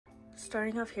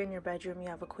Starting off here in your bedroom, you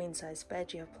have a queen size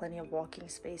bed. You have plenty of walking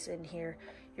space in here.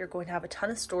 You're going to have a ton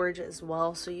of storage as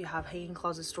well. So you have hanging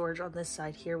closet storage on this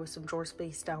side here with some drawer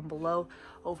space down below,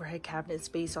 overhead cabinet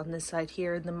space on this side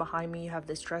here, and then behind me you have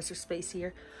this dresser space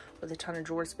here with a ton of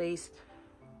drawer space.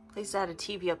 Place to add a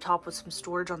TV up top with some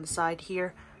storage on the side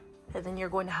here. And then you're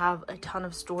going to have a ton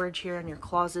of storage here in your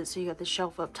closet. So you got the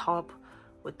shelf up top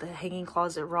with the hanging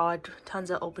closet rod,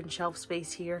 tons of open shelf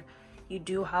space here. You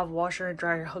do have washer and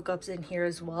dryer hookups in here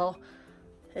as well.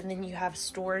 And then you have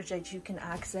storage that you can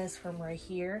access from right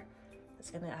here.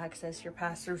 It's going to access your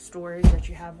pass-through storage that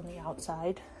you have on the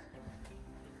outside.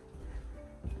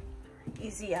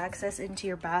 Easy access into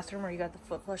your bathroom where you got the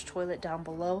foot flush toilet down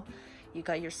below. You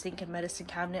got your sink and medicine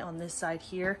cabinet on this side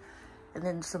here. And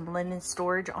then some linen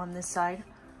storage on this side.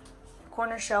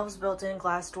 Corner shelves, built-in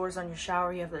glass doors on your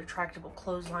shower. You have the retractable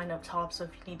clothesline up top, so if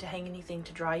you need to hang anything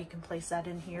to dry, you can place that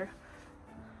in here.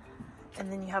 And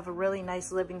then you have a really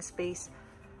nice living space.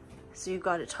 So you've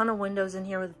got a ton of windows in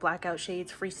here with blackout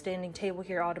shades, freestanding table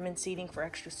here, ottoman seating for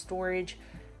extra storage.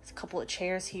 There's a couple of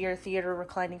chairs here, theater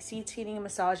reclining seats, heating and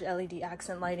massage, LED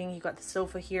accent lighting. You got the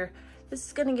sofa here. This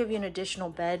is going to give you an additional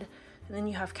bed. And then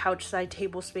you have couch side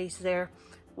table space there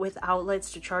with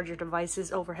outlets to charge your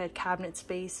devices, overhead cabinet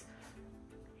space.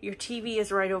 Your TV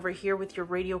is right over here with your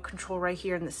radio control right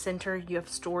here in the center. You have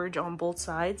storage on both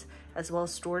sides, as well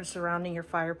as storage surrounding your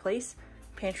fireplace.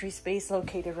 Pantry space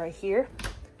located right here.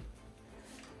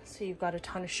 So you've got a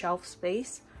ton of shelf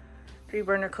space.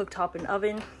 3-burner cooktop and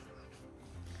oven.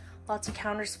 Lots of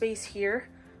counter space here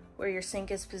where your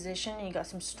sink is positioned. And you got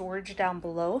some storage down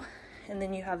below. And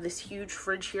then you have this huge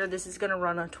fridge here. This is going to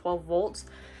run on 12 volts.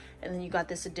 And then you got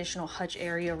this additional hutch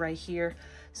area right here,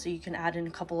 so you can add in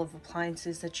a couple of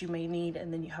appliances that you may need,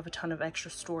 and then you have a ton of extra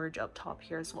storage up top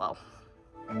here as well.